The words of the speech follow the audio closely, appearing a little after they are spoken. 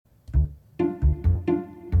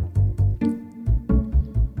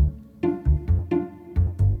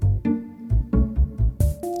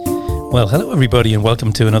Well, hello everybody and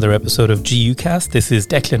welcome to another episode of GUcast. This is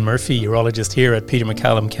Declan Murphy, urologist here at Peter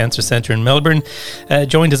MacCallum Cancer Centre in Melbourne.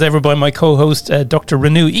 Joined as ever by my co-host, Dr.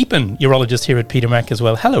 Renu Eapen, urologist here at Peter Mac as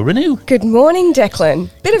well. Hello, Renu. Good morning, Declan.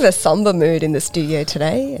 Bit of a somber mood in the studio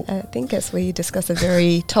today, I think, as we discuss a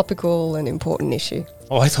very topical and important issue.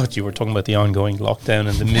 Oh, I thought you were talking about the ongoing lockdown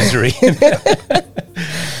and the misery.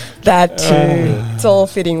 That too. It's all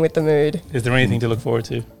fitting with the mood. Is there anything to look forward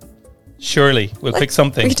to? Surely, we'll pick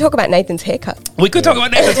something. We could talk about Nathan's haircut. We could talk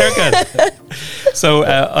about Nathan's haircut. So,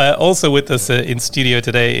 also with us in studio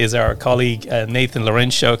today is our colleague Nathan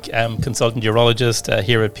Larenchuk, consultant urologist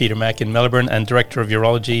here at Peter Mac in Melbourne and director of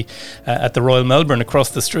urology at the Royal Melbourne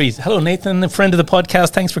across the street. Hello, Nathan, a friend of the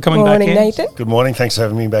podcast. Thanks for coming back in. Morning, Nathan. Good morning. Thanks for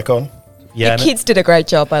having me back on. Yeah, Your kids did a great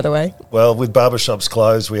job, by the way. Well, with barbershops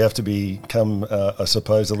closed, we have to become, I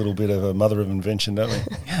suppose, a little bit of a mother of invention, don't we?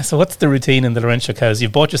 Yeah, so what's the routine in the Larenchuk house?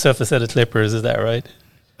 You've bought yourself a set of clippers, is that right?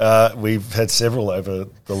 We've had several over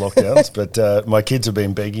the lockdowns, but my kids have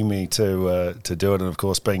been begging me to do it. And, of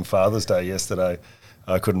course, being Father's Day yesterday,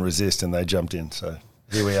 I couldn't resist and they jumped in. So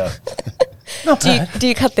here we are. Do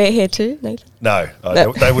you cut their hair too, Nathan? No,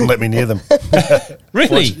 they wouldn't let me near them.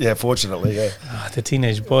 Really? Fortunately, yeah. The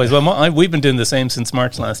teenage boys. Well, we've been doing the same since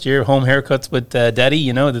March last year. Home haircuts with Daddy,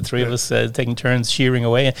 you know, the three of us taking turns shearing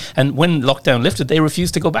away. And when lockdown lifted, they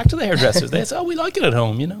refused to go back to the hairdressers. They said, oh, we like it at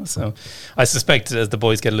home, you know. So I suspect as the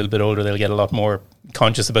boys get a little bit older, they'll get a lot more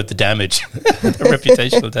conscious about the damage, the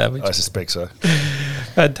reputational damage. I suspect so.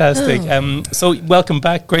 Fantastic. So welcome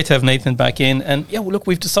back. Great to have Nathan back in. And yeah, well, look,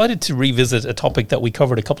 we've decided to revisit a topic that we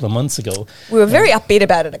covered a couple of months ago. We were very upbeat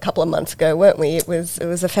about it a couple of months ago, weren't we? It was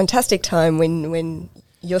a fantastic time when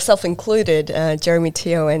yourself included, Jeremy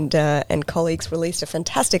Teo and colleagues released a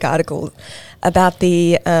fantastic article about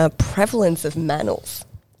the prevalence of manners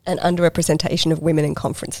and underrepresentation of women in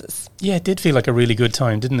conferences. Yeah, it did feel like a really good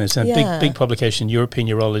time, didn't it? A big publication, European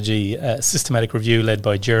Urology, systematic review led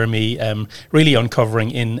by Jeremy, really uncovering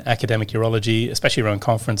in academic urology, especially around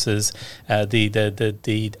conferences,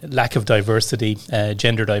 the lack of diversity,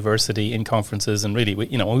 gender diversity in conferences, and really,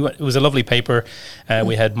 it was a lovely paper.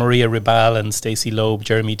 We had Maria Ribal and Stacey Loeb,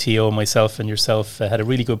 Jeremy Teo, myself, and yourself had a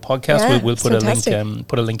really good podcast. Yeah, we'll put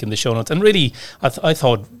a link in the show notes, and really, I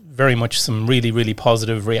thought very much some really, really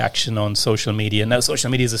positive reaction on social media. Now,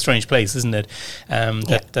 social media is a strange place, isn't it?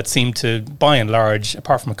 That seemed to, by and large,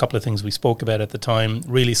 apart from a couple of things we spoke about at the time,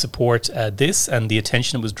 really support this and the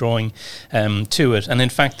attention it was drawing to it. And in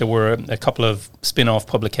fact, there were a couple of spin-off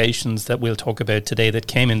publications that we'll talk about today that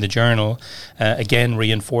came in the journal, again,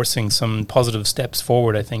 reinforcing some positive steps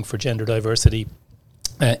forward, I think, for gender diversity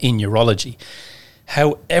in urology.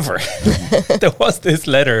 However, there was this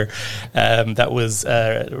letter that was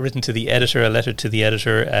written to the editor, a letter to the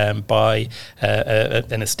editor by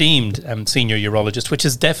an esteemed senior urologist, which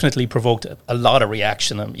has definitely provoked a lot of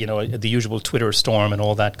reaction, the usual Twitter storm and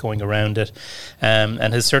all that going around it,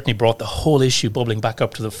 and has certainly brought the whole issue bubbling back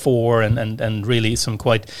up to the fore and really some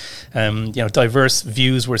quite diverse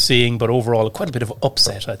views we're seeing, but overall quite a bit of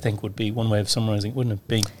upset, I think, would be one way of summarising, wouldn't it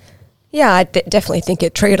be? Yeah, I definitely think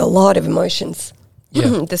it triggered a lot of emotions.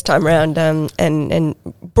 Yeah. This time around, and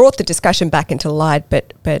brought the discussion back into light,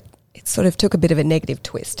 but it sort of took a bit of a negative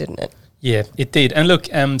twist, didn't it? Yeah, it did. And look,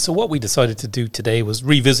 so what we decided to do today was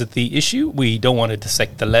revisit the issue. We don't want to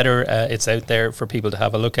dissect the letter. It's out there for people to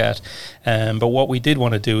have a look at. But what we did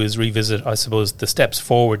want to do is revisit, I suppose, the steps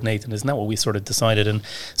forward, Nathan. Isn't that what we sort of decided? And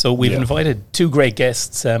so we've invited two great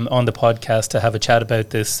guests on the podcast to have a chat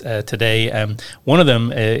about this today. One of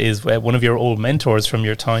them is one of your old mentors from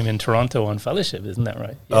your time in Toronto on fellowship. Isn't that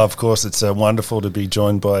right? Yeah. Of course, it's wonderful to be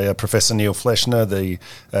joined by Professor Neil Fleschner,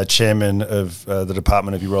 the chairman of the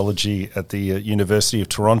Department of Urology at the University of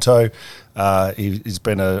Toronto. He's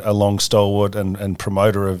been a long stalwart and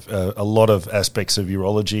promoter of a lot of aspects of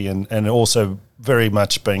urology and also very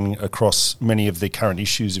much being across many of the current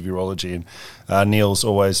issues of urology. And Neil's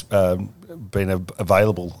always been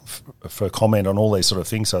available for comment on all these sort of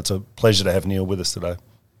things. So it's a pleasure to have Neil with us today.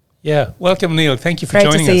 Yeah, welcome, Neil. Thank you for joining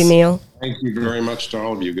us. Great to see you, Neil. Thank you very much to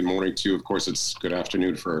all of you. Good morning to you. Of course, it's late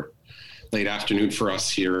afternoon for us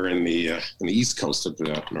here in the East Coast of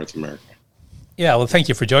North America. Yeah, well, thank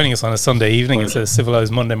you for joining us on a Sunday evening. It's a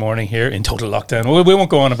civilized Monday morning here in total lockdown. We won't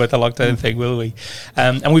go on about the lockdown thing, will we?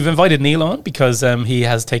 And we've invited Neil on because he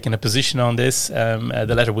has taken a position on this.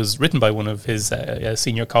 The letter was written by one of his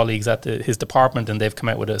senior colleagues at his department, and they've come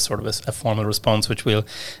out with a sort of a formal response, which we'll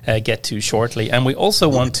get to shortly. And we also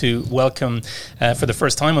want to welcome, for the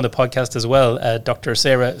first time on the podcast as well, Dr.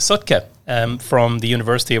 Sarah Sutka. from the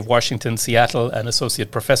University of Washington, Seattle, an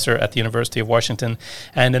associate professor at the University of Washington,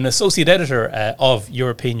 and an associate editor of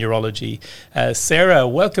European Urology. Sarah,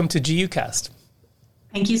 welcome to GUcast.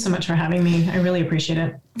 Thank you so much for having me. I really appreciate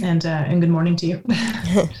it. And good morning to you.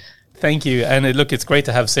 Thank you. And look, it's great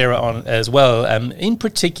to have Sarah on as well. In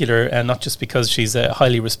particular, and not just because she's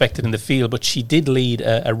highly respected in the field, but she did lead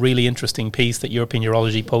a really interesting piece that European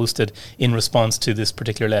Urology posted in response to this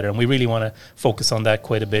particular letter. And we really want to focus on that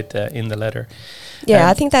quite a bit in the letter. Yeah,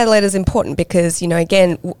 I think that letter is important because,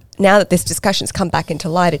 again, now that this discussion's come back into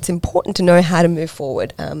light, it's important to know how to move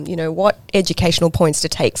forward. What educational points to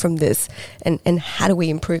take from this and how do we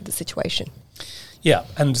improve the situation? Yeah,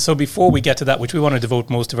 and so before we get to that, which we want to devote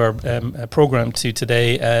most of our program to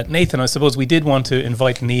today, Nathan, I suppose we did want to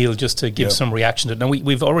invite Neil just to give some reaction to it. Now,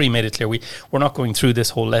 we've already made it clear we're not going through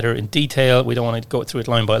this whole letter in detail. We don't want to go through it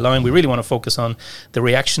line by line. We really want to focus on the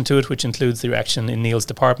reaction to it, which includes the reaction in Neil's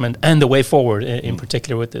department and the way forward in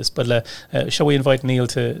particular with this. But shall we invite Neil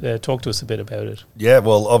to talk to us a bit about it? Yeah,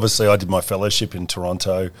 well, obviously I did my fellowship in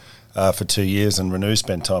Toronto for 2 years, and Renu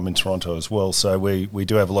spent time in Toronto as well. So we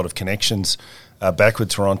do have a lot of connections back with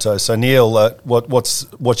Toronto. So Neil,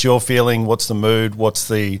 what's your feeling? What's the mood? What's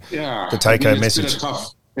the take-home message?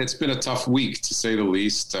 It's been a tough week, to say the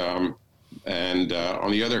least. And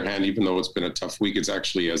on the other hand, even though it's been a tough week, it's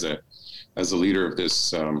actually as a leader of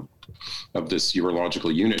this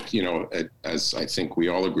urological unit, as I think we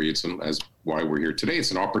all agree, as why we're here today. It's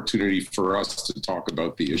an opportunity for us to talk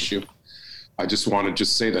about the issue. I just want to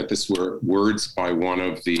say that this were words by one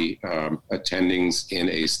of the attendings in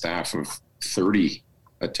a staff of 30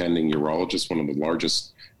 attending urologists, one of the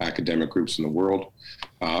largest academic groups in the world.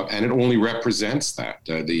 And it only represents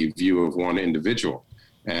the view of one individual.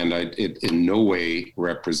 And it in no way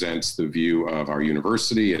represents the view of our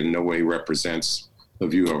university, and in no way represents the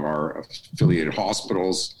view of our affiliated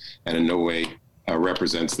hospitals, and in no way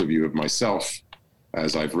represents the view of myself,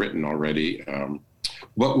 as I've written already.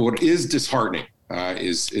 What is disheartening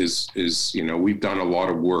is we've done a lot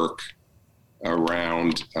of work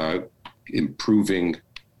around improving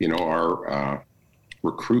our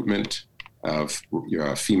recruitment of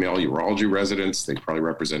female urology residents. They probably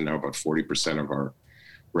represent now about 40% of our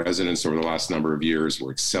residents over the last number of years.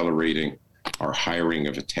 We're accelerating our hiring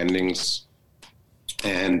of attendings.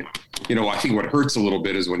 And, I think what hurts a little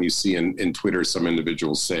bit is when you see in Twitter some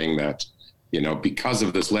individuals saying that, because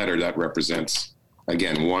of this letter that represents,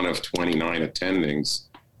 again, one of 29 attendings,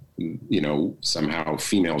 somehow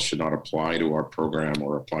females should not apply to our program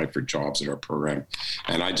or apply for jobs at our program.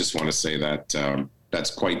 And I just want to say that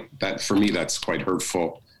for me, that's quite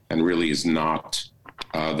hurtful and really is not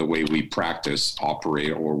the way we practice,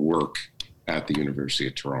 operate, or work at the University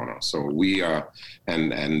of Toronto. So we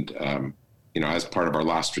as part of our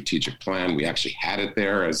last strategic plan, we actually had it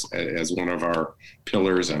there as one of our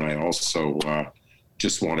pillars. And I also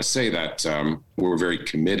just want to say that we're very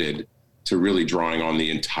committed to really drawing on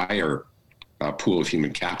the entire pool of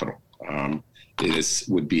human capital. It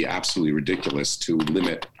would be absolutely ridiculous to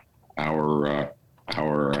limit our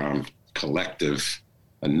collective,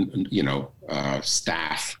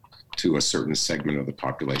 staff to a certain segment of the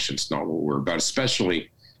population. It's not what we're about, especially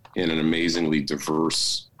in an amazingly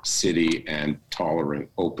diverse city and tolerant,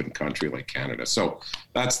 open country like Canada. So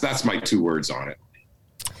that's my 2 words on it.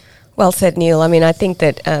 Well said, Neil. I mean, I think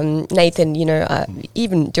that Nathan,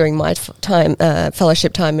 even during my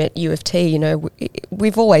fellowship time at U of T,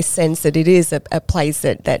 we've always sensed that it is a place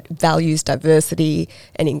that values diversity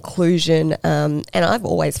and inclusion, and I've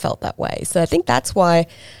always felt that way. So I think that's why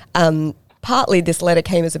partly this letter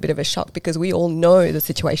came as a bit of a shock, because we all know the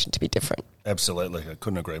situation to be different. Absolutely. I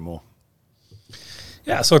couldn't agree more.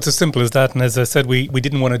 Yeah, so it's as simple as that. And as I said, we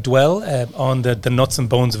didn't want to dwell on the nuts and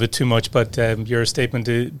bones of it too much, but your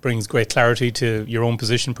statement brings great clarity to your own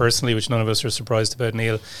position personally, which none of us are surprised about,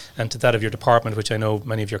 Neil, and to that of your department, which I know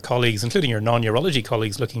many of your colleagues, including your non-urology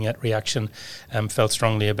colleagues looking at reaction, felt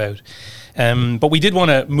strongly about. But we did want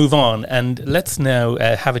to move on, and let's now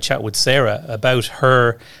have a chat with Sarah about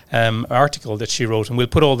her article that she wrote. And we'll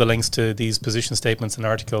put all the links to these position statements and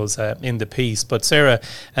articles in the piece. But Sarah,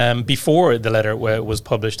 before the letter was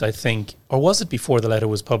published, I think, or was it before the letter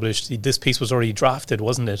was published? This piece was already drafted,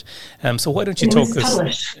 wasn't it? So why don't you talk us?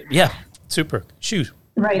 Published. Yeah, super. Shoot.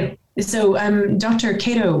 Right. So Dr.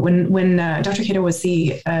 Cato, when Dr. Cato was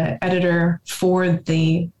the editor for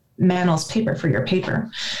the Manel's paper, for your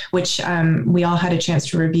paper, which we all had a chance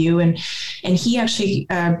to review, and he actually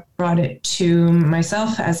brought it to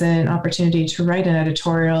myself as an opportunity to write an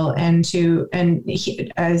editorial, and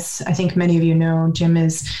he, as I think many of you know, Jim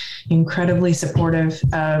is incredibly supportive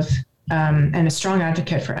of and a strong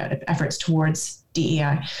advocate for efforts towards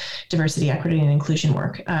DEI, diversity, equity, and inclusion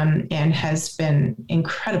work, and has been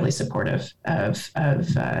incredibly supportive of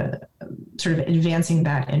sort of advancing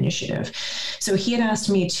that initiative. So he had asked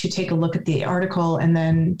me to take a look at the article and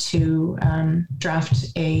then to draft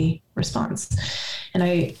a response. And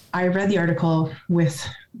I read the article with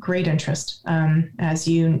great interest. As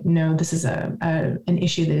you know, this is an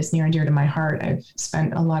issue that is near and dear to my heart. I've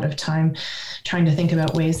spent a lot of time trying to think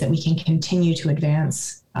about ways that we can continue to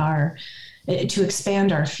advance to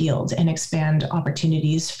expand our field and expand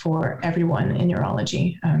opportunities for everyone in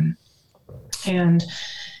urology. And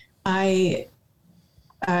I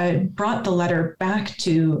brought the letter back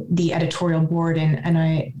to the editorial board,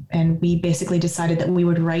 and we basically decided that we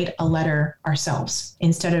would write a letter ourselves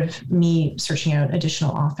instead of me searching out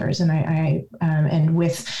additional authors.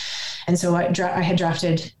 And so I had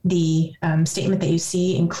drafted the statement that you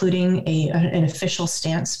see, including an official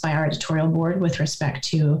stance by our editorial board with respect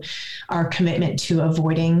to our commitment to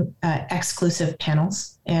avoiding exclusive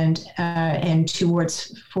panels and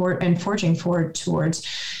forging forward towards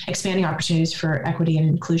expanding opportunities for equity and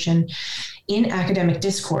inclusion in academic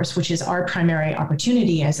discourse, which is our primary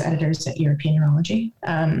opportunity as editors at European Urology,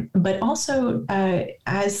 but also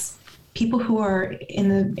as people who are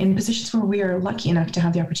in positions where we are lucky enough to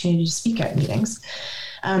have the opportunity to speak at meetings.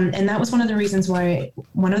 And that was one of the reasons why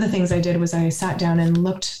one of the things I did was I sat down and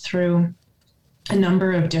looked through a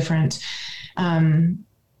number of different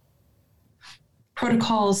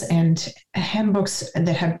protocols and handbooks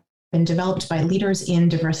that have been developed by leaders in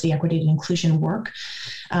diversity, equity, and inclusion work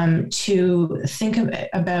to think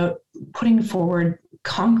about putting forward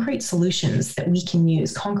concrete solutions that we can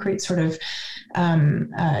use, concrete sort of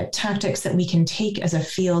tactics that we can take as a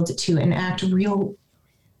field to enact real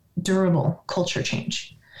durable culture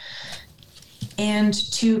change and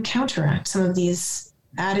to counteract some of these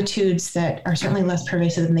attitudes that are certainly less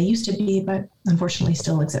pervasive than they used to be, but unfortunately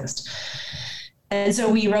still exist. And so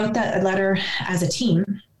we wrote that letter as a team,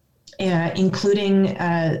 including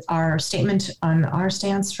our statement on our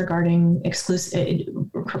stance regarding exclusive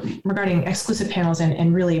panels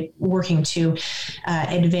and really working to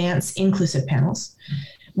advance inclusive panels.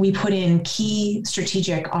 We put in key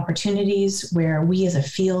strategic opportunities where we as a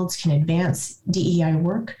field can advance DEI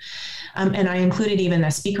work. And I included even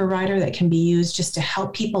a speaker rider that can be used just to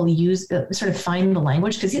help people sort of find the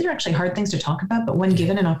language, because these are actually hard things to talk about, but when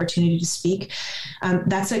given an opportunity to speak,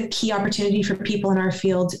 that's a key opportunity for people in our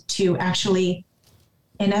field to actually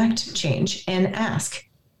enact change and ask,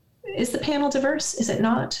 is the panel diverse? Is it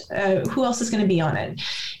not? Who else is going to be on it?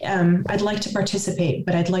 I'd like to participate,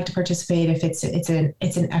 but I'd like to participate if it's an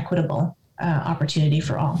equitable opportunity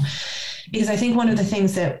for all. Because I think one of the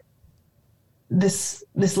things that this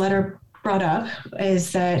letter brought up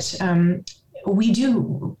is that we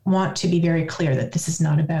do want to be very clear that this is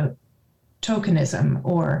not about tokenism,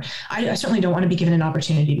 or I certainly don't want to be given an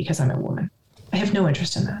opportunity because I'm a woman. I have no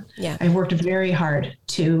interest in that. Yeah. I've worked very hard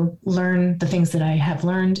to learn the things that I have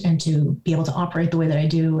learned and to be able to operate the way that I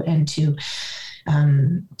do and to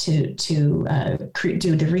do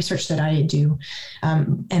the research that I do.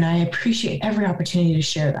 And I appreciate every opportunity to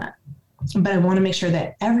share that. But I want to make sure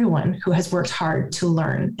that everyone who has worked hard to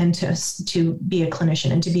learn and to be a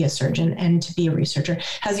clinician and to be a surgeon and to be a researcher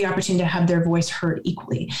has the opportunity to have their voice heard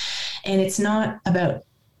equally. And it's not about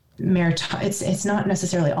merit. It's not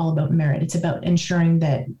necessarily all about merit. It's about ensuring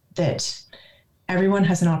that everyone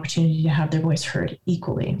has an opportunity to have their voice heard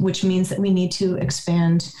equally, which means that we need to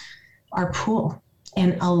expand our pool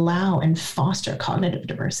and allow and foster cognitive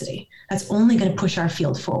diversity. That's only going to push our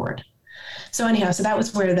field forward. So anyhow, so that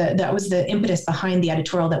was where that was the impetus behind the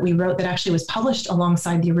editorial that we wrote that actually was published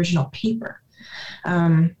alongside the original paper.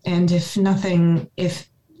 And if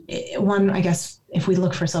we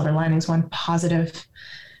look for silver linings, one positive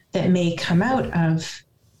that may come out of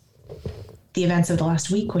the events of the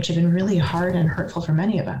last week, which have been really hard and hurtful for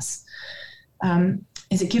many of us,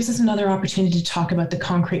 is it gives us another opportunity to talk about the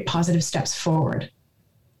concrete positive steps forward.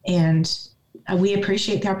 And we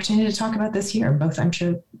appreciate the opportunity to talk about this here, both I'm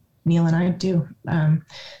sure Neil and I do.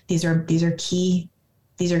 These are key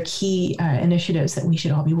initiatives that we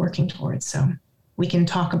should all be working towards. So we can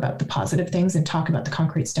talk about the positive things and talk about the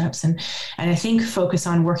concrete steps, and I think focus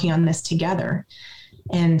on working on this together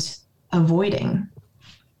and avoiding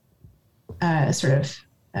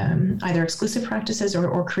either exclusive practices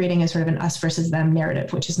or creating a sort of an us versus them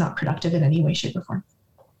narrative, which is not productive in any way, shape, or form.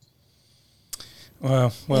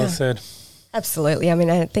 Well said. Absolutely. I mean,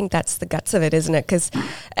 I think that's the guts of it, isn't it? Because,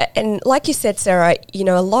 and like you said, Sarah, you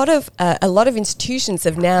know, a lot of institutions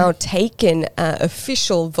have now taken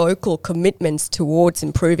official vocal commitments towards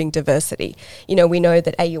improving diversity. You know, we know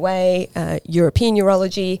that AUA, European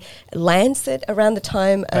Urology, Lancet, around the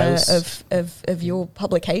time of your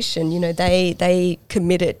publication, you know, they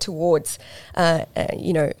committed towards,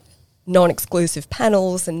 you know, non-exclusive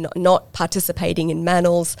panels and not participating in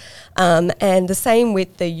manels, and the same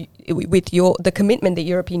with the commitment that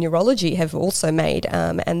European Urology have also made,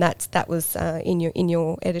 and that was in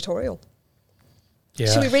your editorial. Yeah.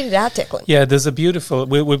 Should we read it out, Declan? Yeah, there's a beautiful,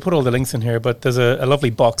 we'll put all the links in here, but there's a lovely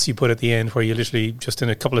box you put at the end where you literally, just in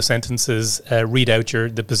a couple of sentences, read out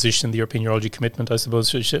the position, the European Urology commitment, I suppose.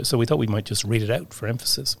 So we thought we might just read it out for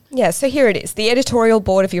emphasis. Yeah, so here it is. The editorial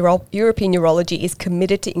board of European Urology is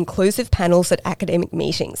committed to inclusive panels at academic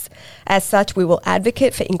meetings. As such, we will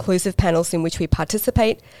advocate for inclusive panels in which we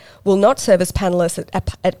participate, will not serve as panelists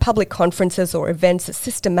at public conferences or events that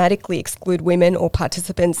systematically exclude women or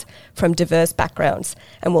participants from diverse backgrounds,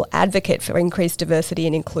 and will advocate for increased diversity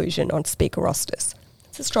and inclusion on speaker rosters.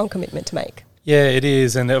 It's a strong commitment to make. Yeah, it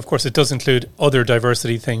is. And of course, it does include other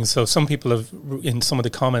diversity things. So some people have, in some of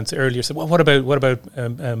the comments earlier, said, well, what about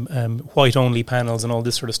white-only panels and all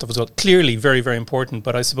this sort of stuff as well? Clearly very, very important.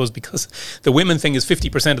 But I suppose because the women thing is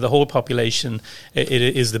 50% of the whole population, it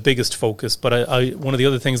is the biggest focus. But one of the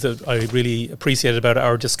other things that I really appreciated about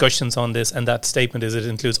our discussions on this and that statement is it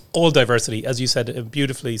includes all diversity. As you said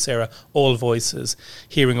beautifully, Sarah, all voices,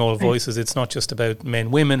 hearing all voices. It's not just about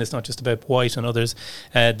men, women. It's not just about white and others.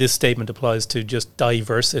 This statement applies to just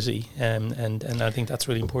diversity, and I think that's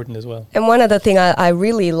really important as well. And one other thing I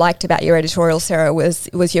really liked about your editorial, Sarah,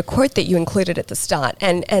 was your quote that you included at the start,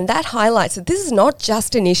 and that highlights that this is not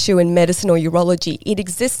just an issue in medicine or urology. It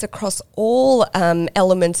exists across all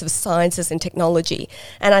elements of sciences and technology.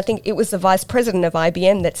 And I think it was the vice president of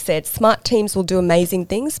IBM that said, smart teams will do amazing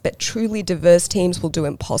things, but truly diverse teams will do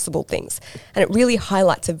impossible things. And it really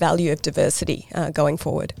highlights the value of diversity going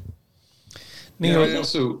forward. Yeah, I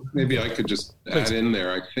also, maybe I could just add in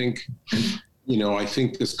there, I think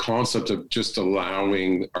this concept of just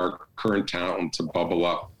allowing our current talent to bubble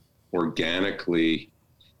up organically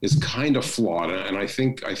is kind of flawed. And I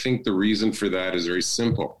think the reason for that is very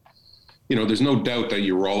simple. You know, there's no doubt that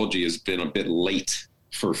urology has been a bit late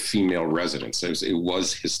for female residents. It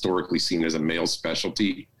was historically seen as a male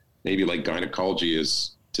specialty, maybe like gynecology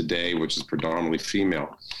is today, which is predominantly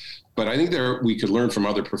female. But I think we could learn from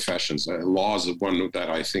other professions. Law is one that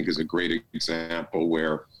I think is a great example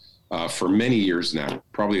where for many years now,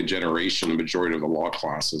 probably a generation, the majority of the law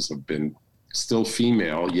classes have been still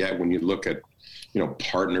female. Yet when you look at,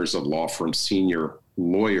 partners of law firms, senior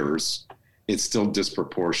lawyers, it's still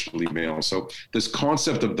disproportionately male. So this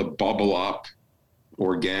concept of the bubble up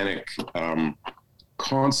organic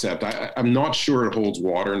concept, I'm not sure it holds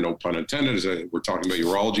water, no pun intended, as we're talking about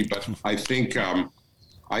urology, but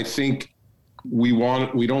I think we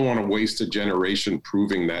don't want to waste a generation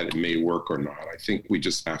proving that it may work or not. I think we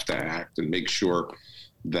just have to act and make sure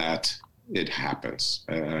that it happens.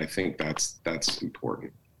 And I think that's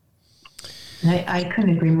important. I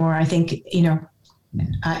couldn't agree more. I think,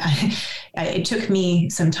 it took me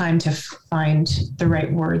some time to find the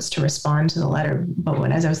right words to respond to the letter. But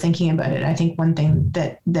as I was thinking about it, I think one thing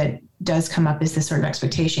that does come up is this sort of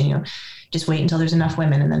expectation, just wait until there's enough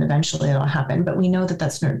women and then eventually it'll happen. But we know that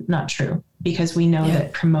that's not true, because we know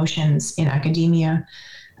that promotions in academia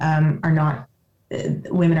are not,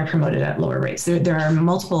 women are promoted at lower rates. There are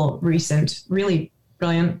multiple recent, really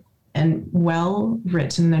brilliant and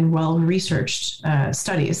well-written and well-researched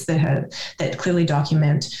studies that clearly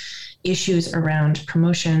document issues around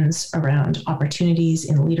promotions, around opportunities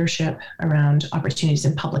in leadership, around opportunities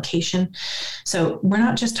in publication. So we're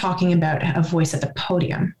not just talking about a voice at the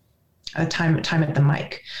podium, a time at the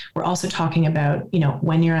mic. We're also talking about,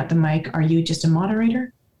 when you're at the mic, are you just a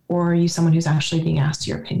moderator, or are you someone who's actually being asked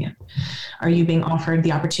your opinion? Are you being offered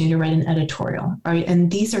the opportunity to write an editorial?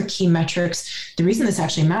 And these are key metrics. The reason this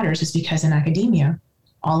actually matters is because in academia,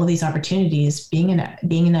 all of these opportunities, being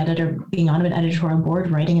an editor, being on an editorial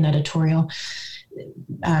board, writing an editorial,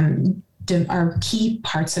 are key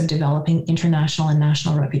parts of developing international and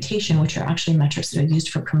national reputation, which are actually metrics that are used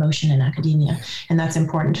for promotion in academia. And that's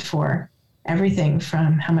important for everything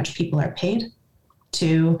from how much people are paid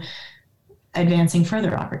to advancing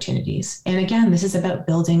further opportunities. And again, this is about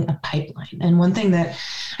building a pipeline. And one thing that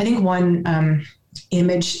I think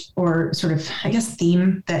image or sort of,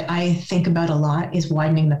 theme that I think about a lot is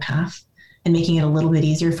widening the path and making it a little bit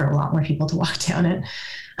easier for a lot more people to walk down it.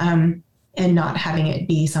 and not having it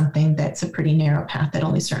be something that's a pretty narrow path that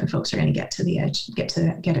only certain folks are going to get to the edge, get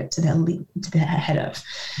it to the head of.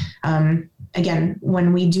 Again,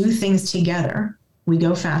 when we do things together, we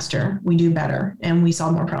go faster, we do better, and we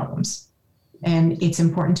solve more problems. And it's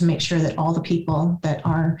important to make sure that all the people that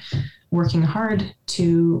are working hard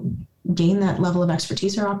to gain that level of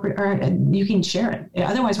expertise or you can share it.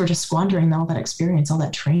 Otherwise, we're just squandering all that experience, all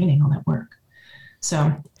that training, all that work.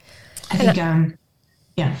 So I think,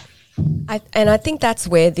 yeah. I think that's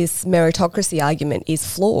where this meritocracy argument is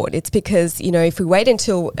flawed. It's because, if we wait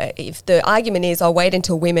until, if the argument is, I'll wait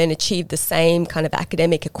until women achieve the same kind of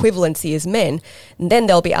academic equivalency as men, and then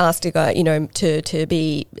they'll be asked to go, to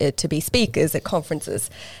be speakers at conferences.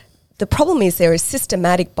 The problem is there is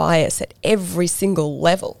systematic bias at every single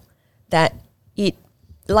level that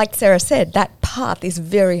like Sarah said, that path is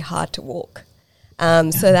very hard to walk.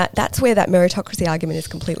 So that's where that meritocracy argument is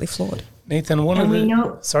completely flawed. Nathan,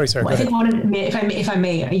 sorry. I think if I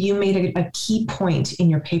may, you made a key point in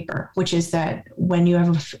your paper, which is that when you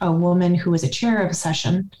have a woman who is a chair of a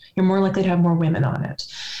session, you're more likely to have more women on it.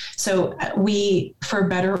 So for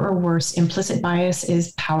better or worse, implicit bias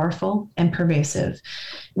is powerful and pervasive.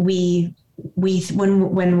 When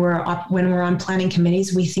we're on planning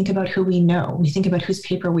committees, we think about who we know. We think about whose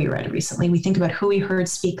paper we read recently. We think about who we heard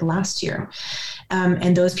speak last year.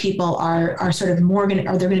 And those people are sort of more they're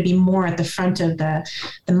going to be more at the front of the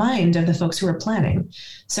mind of the folks who are planning.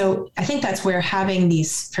 So I think that's where having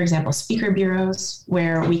these, for example, speaker bureaus,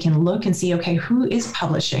 where we can look and see, okay, who is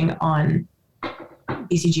publishing on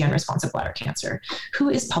BCG unresponsive bladder cancer? Who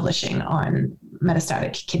is publishing on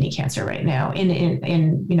metastatic kidney cancer right now in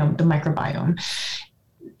the microbiome?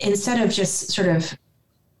 Instead of just sort of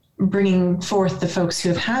bringing forth the folks who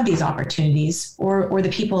have had these opportunities or the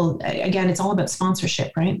people, again, it's all about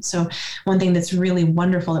sponsorship, right? So one thing that's really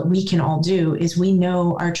wonderful that we can all do is we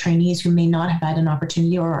know our trainees who may not have had an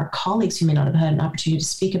opportunity, or our colleagues who may not have had an opportunity to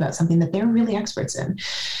speak about something that they're really experts in.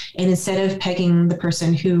 And instead of pegging the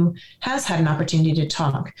person who has had an opportunity to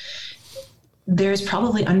talk, there's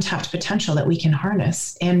probably untapped potential that we can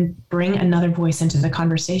harness and bring another voice into the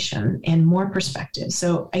conversation and more perspective.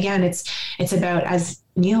 So again, it's about, as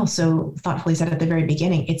Neil so thoughtfully said at the very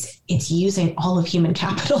beginning, it's using all of human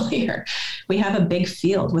capital here. We have a big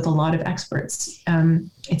field with a lot of experts.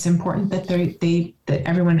 It's important that that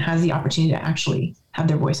everyone has the opportunity to actually have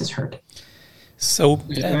their voices heard. So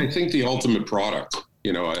I think the ultimate product,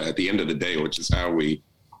 at the end of the day, which is how we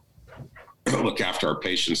look after our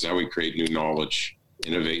patients, how we create new knowledge,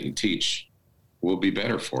 innovate and teach, will be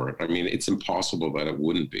better for it. I mean, it's impossible that it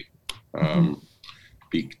wouldn't be,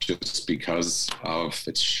 just because of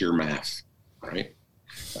its sheer math, right?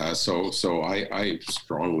 So I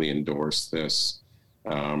strongly endorse this.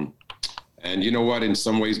 And you know what? In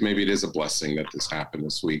some ways, maybe it is a blessing that this happened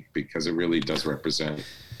this week, because it really does represent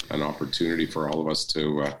an opportunity for all of us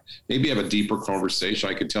to maybe have a deeper conversation.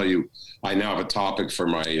 I can tell you, I now have a topic for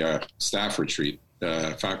my staff retreat,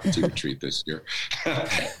 faculty retreat this year.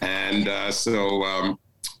 And so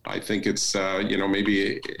I think it's,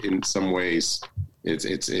 maybe in some ways, it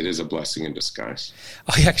is a blessing in disguise.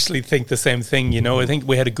 I actually think the same thing. I think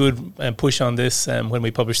we had a good push on this when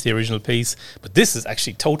we published the original piece, but this has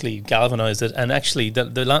actually totally galvanized it. And actually,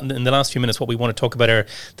 in the last few minutes, what we want to talk about are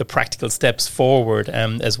the practical steps forward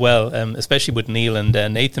as well, especially with Neil and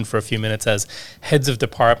Nathan for a few minutes as heads of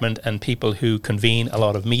department and people who convene a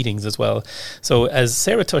lot of meetings as well. So as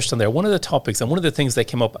Sarah touched on there, one of the topics and one of the things that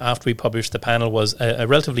came up after we published the panel was a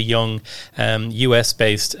relatively young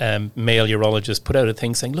US-based male urologist put out a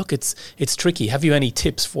thing saying, look, it's tricky. Have you any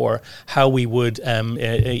tips for how we would,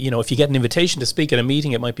 if you get an invitation to speak at a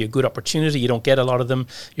meeting, it might be a good opportunity. You don't get a lot of them.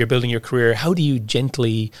 You're building your career. How do you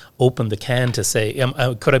gently open the can to say,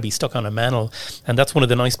 could I be stuck on a mantle? And that's one of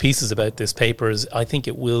the nice pieces about this paper is I think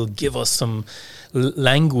it will give us some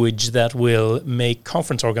language that will make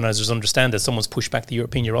conference organizers understand that someone's pushed back the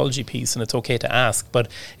European urology piece and it's okay to ask.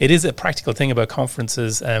 But it is a practical thing about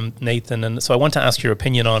conferences, Nathan. And so I want to ask your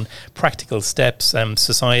opinion on practical steps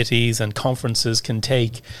societies and conferences can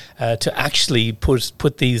take to actually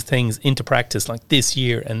put these things into practice, like this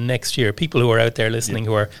year and next year. People who are out there listening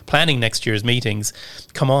who are planning next year's meetings,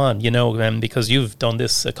 come on, because you've done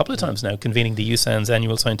this a couple of times now, convening the USAN's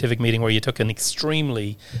annual scientific meeting where you took an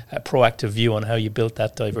extremely proactive view on how you built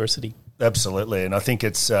that diversity. Absolutely. And I think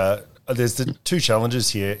it's there's the two challenges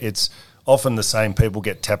here. It's often the same people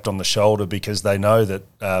get tapped on the shoulder because they know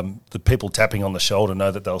that the people tapping on the shoulder know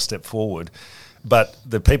that they'll step forward. But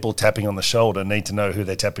the people tapping on the shoulder need to know who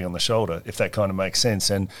they're tapping on the shoulder, if that kind of makes sense.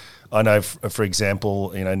 And I know, for example,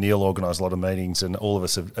 Neil organised a lot of meetings and all of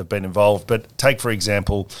us have been involved. But take, for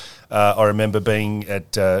example, I remember being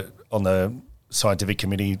at on the scientific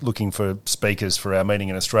committee looking for speakers for our meeting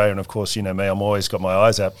in Australia. And of course, you know me, I'm always got my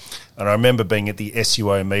eyes out. And I remember being at the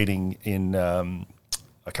SUO meeting in,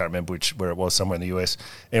 I can't remember where it was, somewhere in the US.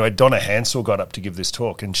 Anyway, Donna Hansel got up to give this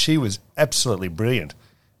talk, and she was absolutely brilliant.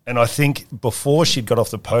 And I think before she'd got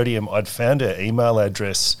off the podium, I'd found her email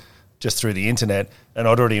address just through the internet, and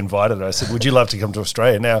I'd already invited her. I said, would you love to come to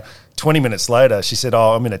Australia? Now, 20 minutes later, she said,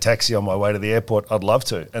 I'm in a taxi on my way to the airport. I'd love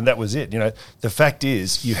to. And that was it. You know, the fact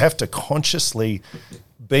is you have to consciously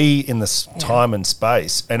be in this time and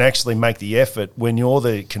space and actually make the effort. When you're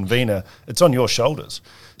the convener, it's on your shoulders.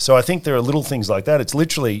 So I think there are little things like that. It's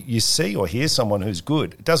literally you see or hear someone who's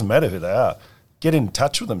good. It doesn't matter who they are. Get in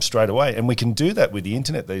touch with them straight away. And we can do that with the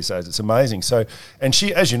internet these days. It's amazing. So, and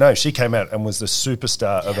she, as you know, she came out and was the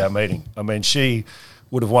superstar of our meeting. I mean, she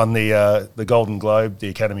would have won the Golden Globe, the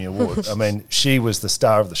Academy Award. I mean, she was the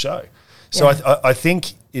star of the show. So I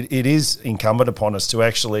think it is incumbent upon us to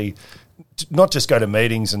actually not just go to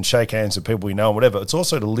meetings and shake hands with people we know and whatever. It's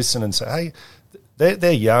also to listen and say, hey,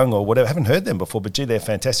 they're young or whatever, haven't heard them before, but gee, they're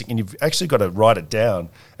fantastic. And you've actually got to write it down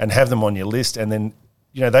and have them on your list, and then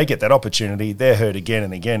they get that opportunity, they're heard again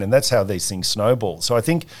and again, and that's how these things snowball. So I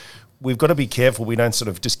think we've got to be careful we don't sort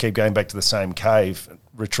of just keep going back to the same cave,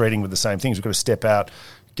 retreating with the same things. We've got to step out,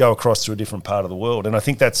 go across to a different part of the world. And I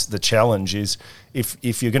think that's the challenge is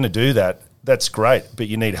if you're going to do that, that's great, but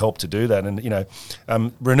you need help to do that. And,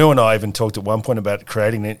 Renu and I even talked at one point about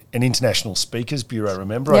creating an international speakers bureau,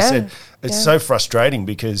 remember? I said, it's so frustrating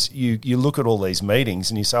because you look at all these meetings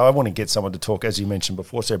and you say, I want to get someone to talk, as you mentioned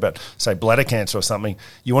before, so about, say, bladder cancer or something.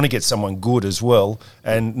 You want to get someone good as well,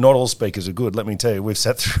 and not all speakers are good. Let me tell you, we've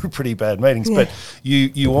sat through pretty bad meetings, but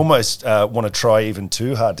you almost want to try even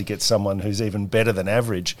too hard to get someone who's even better than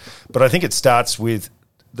average. But I think it starts with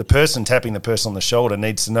the person tapping the person on the shoulder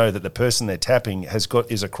needs to know that the person they're tapping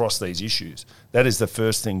is across these issues. That is the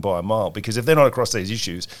first thing by a mile, because if they're not across these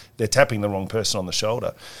issues, they're tapping the wrong person on the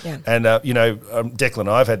shoulder. Yeah. And, Declan and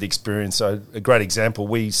I have had the experience, a great example,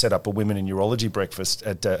 we set up a women in urology breakfast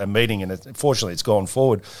at a meeting, and fortunately it's gone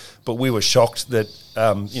forward, but we were shocked that,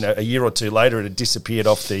 a year or two later it had disappeared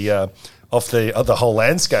off the whole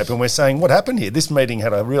landscape, and we're saying, what happened here? This meeting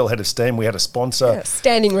had a real head of steam. We had a sponsor,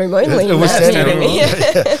 standing room only. It was standing room.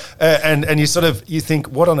 And you think,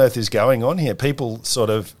 what on earth is going on here? People sort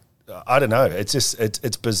of, I don't know. It's just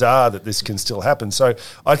it's bizarre that this can still happen. So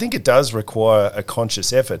I think it does require a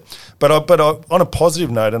conscious effort. But on a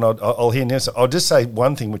positive note, and I'll hear Neil. I'll just say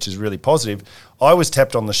one thing which is really positive. I was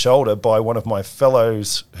tapped on the shoulder by one of my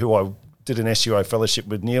fellows who I did an SUO fellowship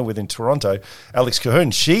with Neil in Toronto, Alex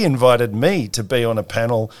Cahoon. She invited me to be on a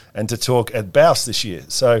panel and to talk at BAUS this year.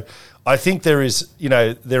 So I think there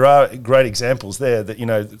are great examples there that,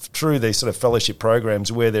 through these sort of fellowship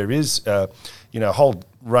programs where there is, a whole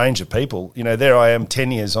range of people, there I am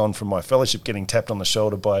 10 years on from my fellowship getting tapped on the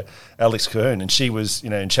shoulder by Alex Cahoon, and she was,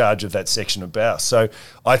 in charge of that section of BAUS. So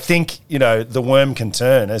I think, the worm can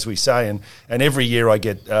turn, as we say, and every year I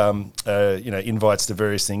get, invites to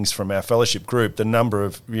various things from our fellowship group. The number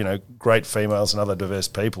of, great females and other diverse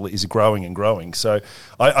people is growing and growing. So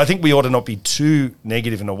I think we ought to not be too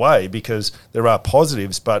negative in a way, because there are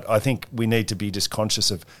positives, but I think we need to be just conscious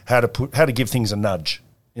of how to give things a nudge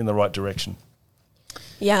in the right direction.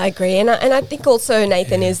 Yeah, I agree. And I think also,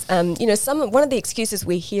 Nathan, is, one of the excuses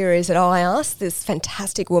we hear is that, I asked this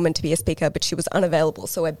fantastic woman to be a speaker, but she was unavailable,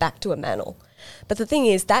 so we're back to a manel. But the thing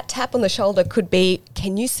is, that tap on the shoulder could be,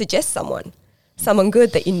 can you suggest someone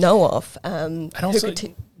good that you know of? And also,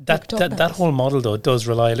 that whole model, though, does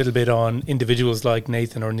rely a little bit on individuals like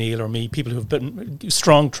Nathan or Neil or me, people who have been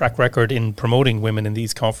strong track record in promoting women in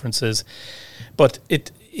these conferences. But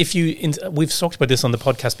we've talked about this on the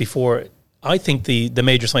podcast before. I think the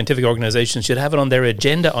major scientific organizations should have it on their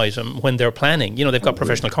agenda item when they're planning. They've got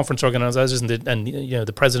professional conference organizers and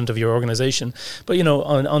the president of your organization. But,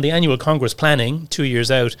 on the annual Congress planning, 2 years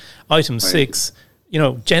out, item 6,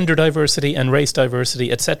 gender diversity and race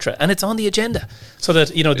diversity, etc. And it's on the agenda so that,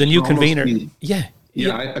 the new convener. I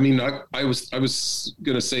was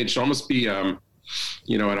going to say it should almost be, an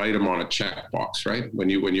item on a checkbox, right? When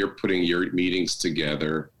you're putting your meetings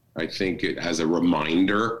together, I think it as a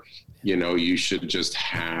reminder, you should just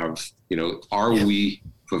have, are we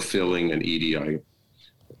fulfilling an EDI,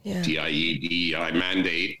 DIE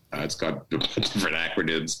mandate? It's got different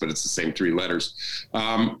acronyms, but it's the same 3 letters.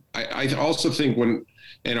 I also think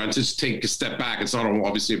I just take a step back, it's not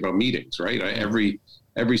obviously about meetings, right? Every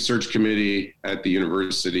search committee at the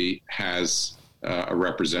university has a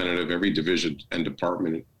representative. Every division and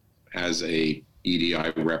department has a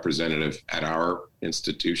EDI representative at our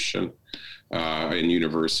institution. In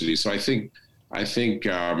university. So I think I think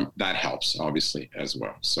that helps, obviously, as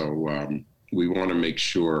well. So we want to make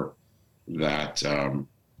sure that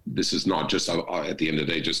this is not just at the end of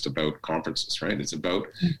the day just about conferences, right?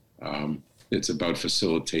 It's about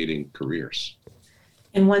facilitating careers.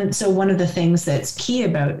 And one of the things that's key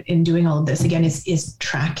about in doing all of this again is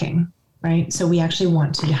tracking, right? So we actually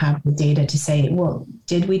want to have the data to say, well,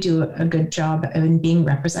 did we do a good job in being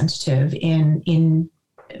representative in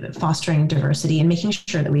fostering diversity and making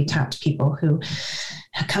sure that we tapped people who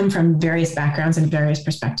come from various backgrounds and various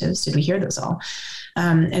perspectives? Did we hear those all?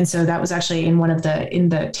 And so that was actually in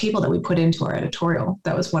the table that we put into our editorial.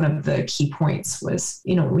 That was one of the key points was,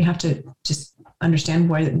 we have to just understand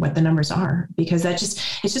what the numbers are, because it's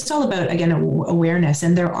just all about, again, awareness.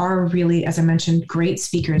 And there are really, as I mentioned, great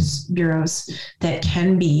speakers bureaus that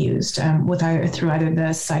can be used through either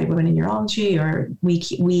the Society of Women in Urology, or we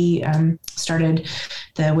started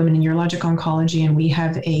the Women in Urologic Oncology, and we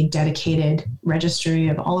have a dedicated registry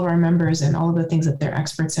of all of our members and all of the things that they're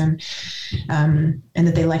experts in, and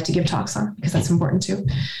that they like to give talks on, because that's important too.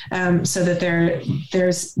 So that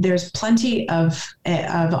there's plenty of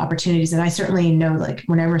opportunities. And I certainly know, like,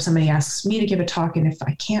 whenever somebody asks me to give a talk, and if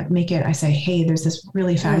I can't make it, I say, hey, there's this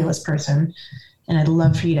really fabulous person, and I'd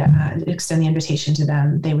love for you to extend the invitation to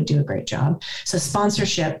them. They would do a great job. So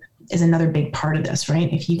sponsorship is another big part of this,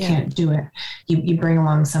 right? If you can't do it, you bring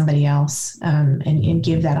along somebody else, and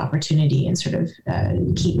give that opportunity, and sort of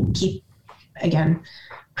keep again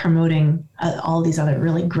promoting all these other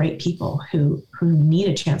really great people who need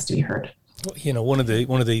a chance to be heard. One of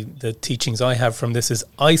the teachings I have from this is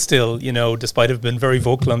I still, despite have been very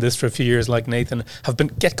vocal on this for a few years, like Nathan,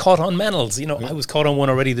 get caught on panels. I was caught on one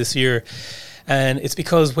already this year. And it's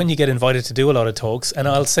because when you get invited to do a lot of talks, and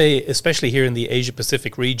I'll say especially here in the Asia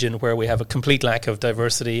Pacific region, where we have a complete lack of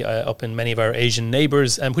diversity up in many of our Asian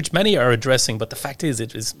neighbours, and which many are addressing, but the fact is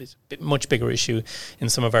it's a much bigger issue in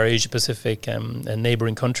some of our Asia Pacific and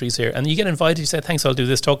neighbouring countries here. And you get invited, you say, thanks, I'll do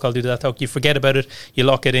this talk, I'll do that talk. You forget about it, you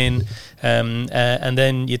lock it in, and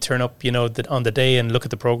then you turn up, on the day and look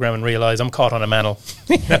at the programme and realise I'm caught on a manel.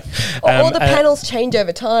 Or the panels change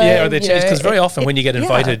over time. Yeah, or they change, because very often when you get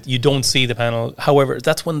invited, you don't see the panel. However,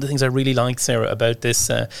 that's one of the things I really like, Sarah, about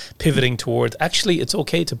this pivoting towards, actually, it's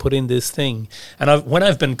okay to put in this thing. And when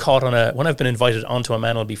I've been invited onto a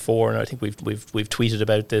panel before, and I think we've tweeted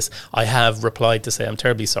about this, I have replied to say, I'm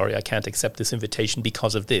terribly sorry, I can't accept this invitation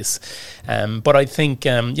because of this. But I think,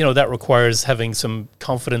 that requires having some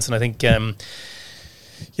confidence, and I think,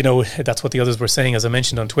 that's what the others were saying, as I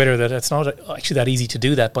mentioned on Twitter, that it's not actually that easy to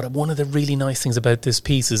do that. But one of the really nice things about this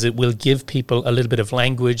piece is it will give people a little bit of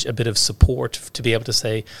language, a bit of support to be able to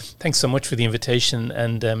say, thanks so much for the invitation.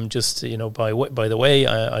 And by the way,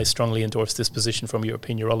 I strongly endorse this position from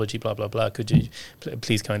European Urology, blah, blah, blah. Could you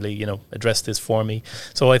please kindly, address this for me?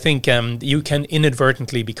 So I think you can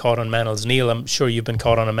inadvertently be caught on manels. Neil, I'm sure you've been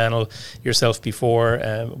caught on a manel yourself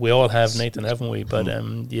before. We all have, Nathan, haven't we? But,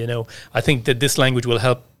 I think that this language will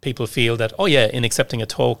help people feel that, in accepting a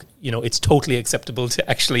talk, it's totally acceptable to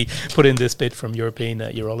actually put in this bit from European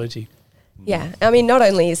Urology. Yeah, I mean, not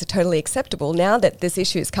only is it totally acceptable, now that this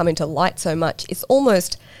issue has come into light so much, it's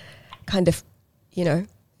almost kind of,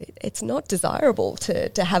 it's not desirable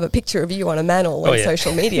to have a picture of you on a manel on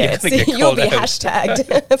social media. You'll be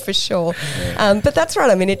hashtagged for sure. But that's right.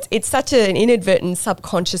 I mean, it's such an inadvertent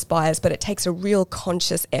subconscious bias, but it takes a real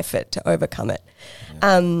conscious effort to overcome it.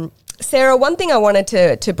 Yeah. Sarah, one thing I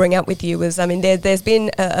wanted to bring up with you was, I mean, there's been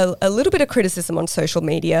a little bit of criticism on social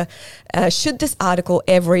media. Should this article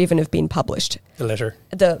ever even have been published? The letter.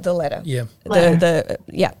 The letter. Yeah.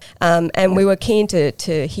 And we were keen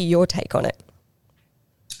to hear your take on it.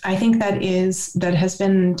 I think that has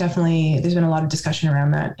been definitely, there's been a lot of discussion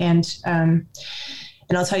around that. And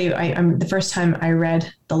I'll tell you, the first time I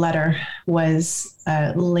read the letter was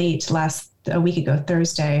a week ago,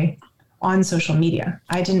 Thursday, on social media.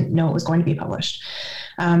 I didn't know it was going to be published.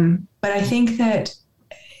 But I think that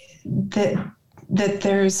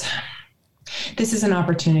this is an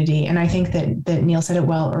opportunity. And I think that Neil said it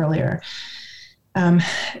well earlier.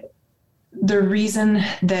 The reason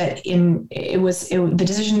that the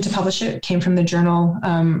decision to publish it came from the journal,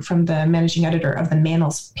 from the managing editor of the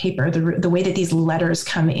Manels paper. The way that these letters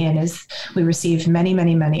come in is we receive many,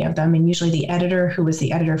 many, many of them. And usually the editor, who was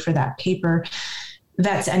the editor for that paper,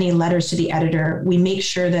 vets any letters to the editor. We make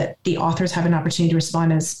sure that the authors have an opportunity to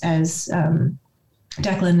respond as Declan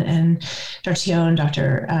and Dr. Teo and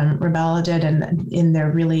Dr. Rabella did, and in their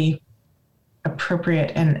really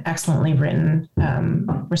appropriate and excellently written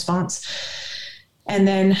response. And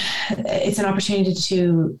then it's an opportunity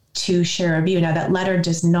to share a view. Now, that letter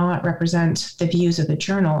does not represent the views of the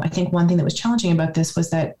journal. I think one thing that was challenging about this was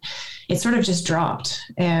that it sort of just dropped.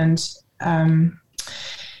 And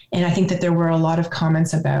I think that there were a lot of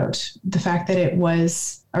comments about the fact that it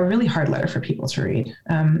was a really hard letter for people to read.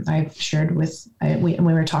 I've shared when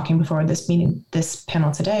we were talking before this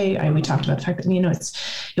panel today, we talked about the fact that,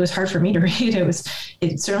 it was hard for me to read.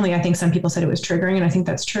 It certainly, I think some people said it was triggering, and I think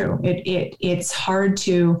that's true. It's hard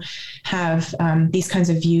to have these kinds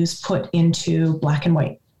of views put into black and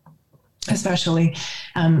white, especially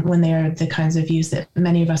when they are the kinds of views that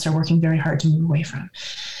many of us are working very hard to move away from.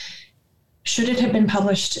 Should it have been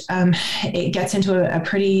published? It gets into a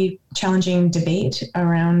pretty challenging debate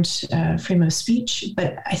around freedom of speech,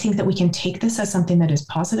 but I think that we can take this as something that is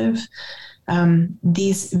positive.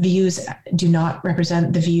 These views do not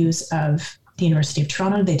represent the views of the University of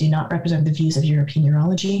Toronto. They do not represent the views of European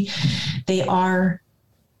Urology. They are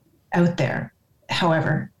out there,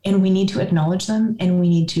 however, and we need to acknowledge them, and we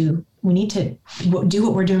need to do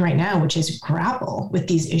what we're doing right now, which is grapple with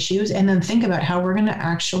these issues and then think about how we're going to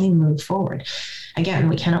actually move forward. Again,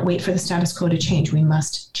 we cannot wait for the status quo to change. We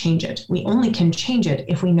must change it. We only can change it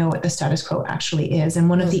if we know what the status quo actually is. And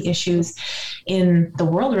one of the issues in the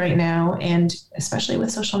world right now, and especially with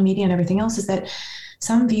social media and everything else, is that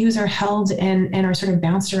some views are held and are sort of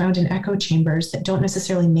bounced around in echo chambers that don't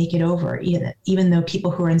necessarily make it over, even though people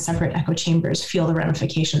who are in separate echo chambers feel the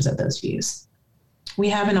ramifications of those views. We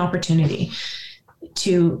have an opportunity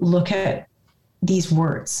to look at these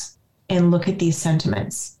words and look at these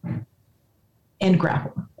sentiments and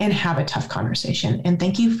grapple and have a tough conversation. And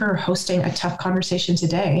thank you for hosting a tough conversation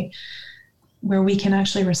today where we can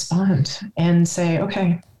actually respond and say,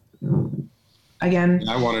 okay, again,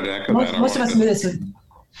 I wanted to echo that. Most of us knew this.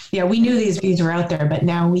 Yeah, we knew these views were out there, but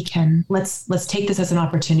now we can, let's take this as an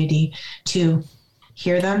opportunity to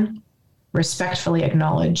hear them, respectfully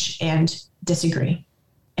acknowledge and disagree,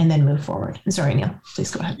 and then move forward. And sorry, Neil, please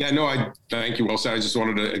go ahead. Yeah, no, I thank you. Well said. I just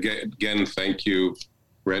wanted to again thank you,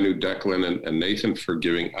 Renu, Declan, and Nathan for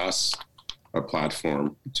giving us a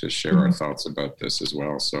platform to share our thoughts about this as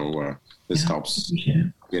well. So this helps,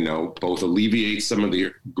 both alleviate some of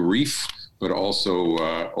the grief, but also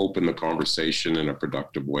open the conversation in a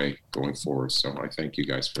productive way going forward. So I thank you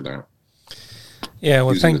guys for that. Yeah,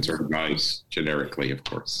 well, using the term guys generically, of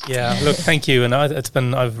course. Yeah, look, thank you, and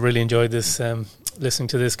I've really enjoyed this. Listening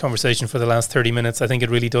to this conversation for the last 30 minutes, I think it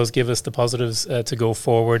really does give us the positives to go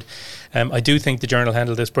forward. I do think the journal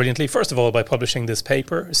handled this brilliantly. First of all, by publishing this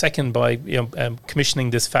paper. Second, by commissioning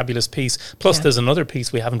this fabulous piece. Plus, there's another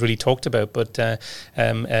piece we haven't really talked about, but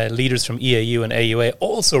leaders from EAU and AUA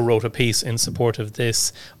also wrote a piece in support of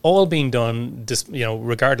this. All being done,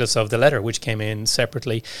 regardless of the letter which came in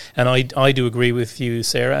separately. And I do agree with you,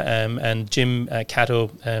 Sarah. And Jim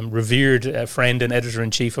Cato, revered friend and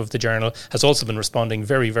editor-in-chief of the journal, has also been responding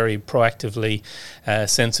very, very proactively,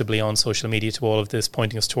 sensibly on social media to all of this,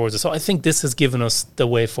 pointing us towards it. So I think this has given us the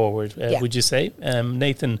way forward, would you say?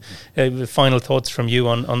 Nathan, final thoughts from you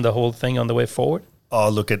on the whole thing, on the way forward? Oh,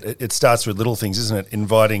 look, it starts with little things, isn't it?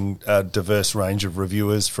 Inviting a diverse range of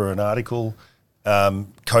reviewers for an article,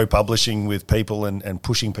 co-publishing with people and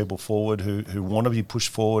pushing people forward who want to be pushed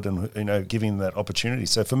forward, and giving them that opportunity.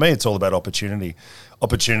 So for me, it's all about opportunity.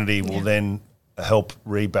 Opportunity will then help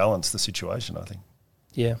rebalance the situation, I think.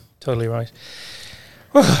 Yeah, totally right.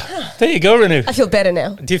 Well, there you go, Renu. I feel better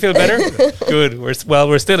now. Do you feel better? Good. We're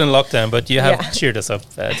still in lockdown, but you have cheered us up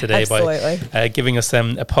today by giving us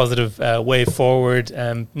a positive way forward.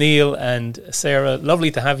 Neil and Sarah,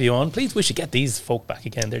 lovely to have you on. Please, we should get these folk back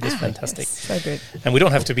again. They're just fantastic. Yes, so good. And we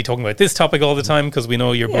don't have to be talking about this topic all the time, because we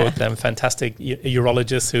know you're both fantastic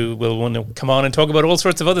urologists who will want to come on and talk about all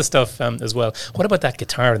sorts of other stuff as well. What about that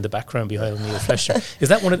guitar in the background behind Neil Fleshner? Is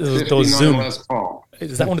that one of those Zoom?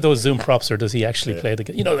 Is that one of those Zoom props, or does he actually play the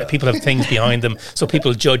guitar? People have things behind them, so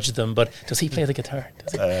people judge them, but does he play the guitar?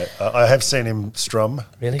 I have seen him strum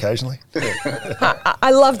occasionally. I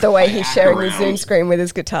love the way he's sharing his Zoom screen with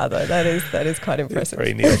his guitar, though. That is quite impressive.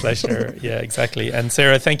 Very Neil Fleshner. Yeah, exactly. And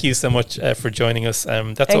Sarah, thank you so much for joining us.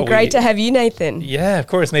 Great to have you, Nathan. Yeah, of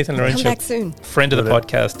course, Nathan Laurentia. Come back soon. Friend of the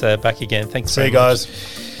podcast, back again. Thanks very much. See you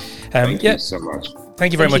guys. Thank you so much.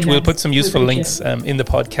 Thank you very much. We'll put some useful links in the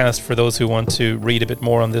podcast for those who want to read a bit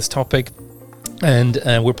more on this topic. And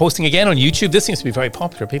we're posting again on YouTube. This seems to be very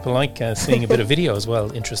popular. People like seeing a bit of video as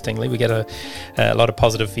well, interestingly. We get a lot of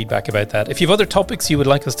positive feedback about that. If you have other topics you would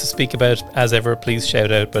like us to speak about, as ever, please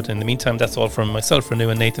shout out. But in the meantime, that's all from myself, Renu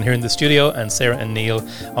and Nathan here in the studio, and Sarah and Neil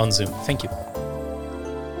on Zoom. Thank you.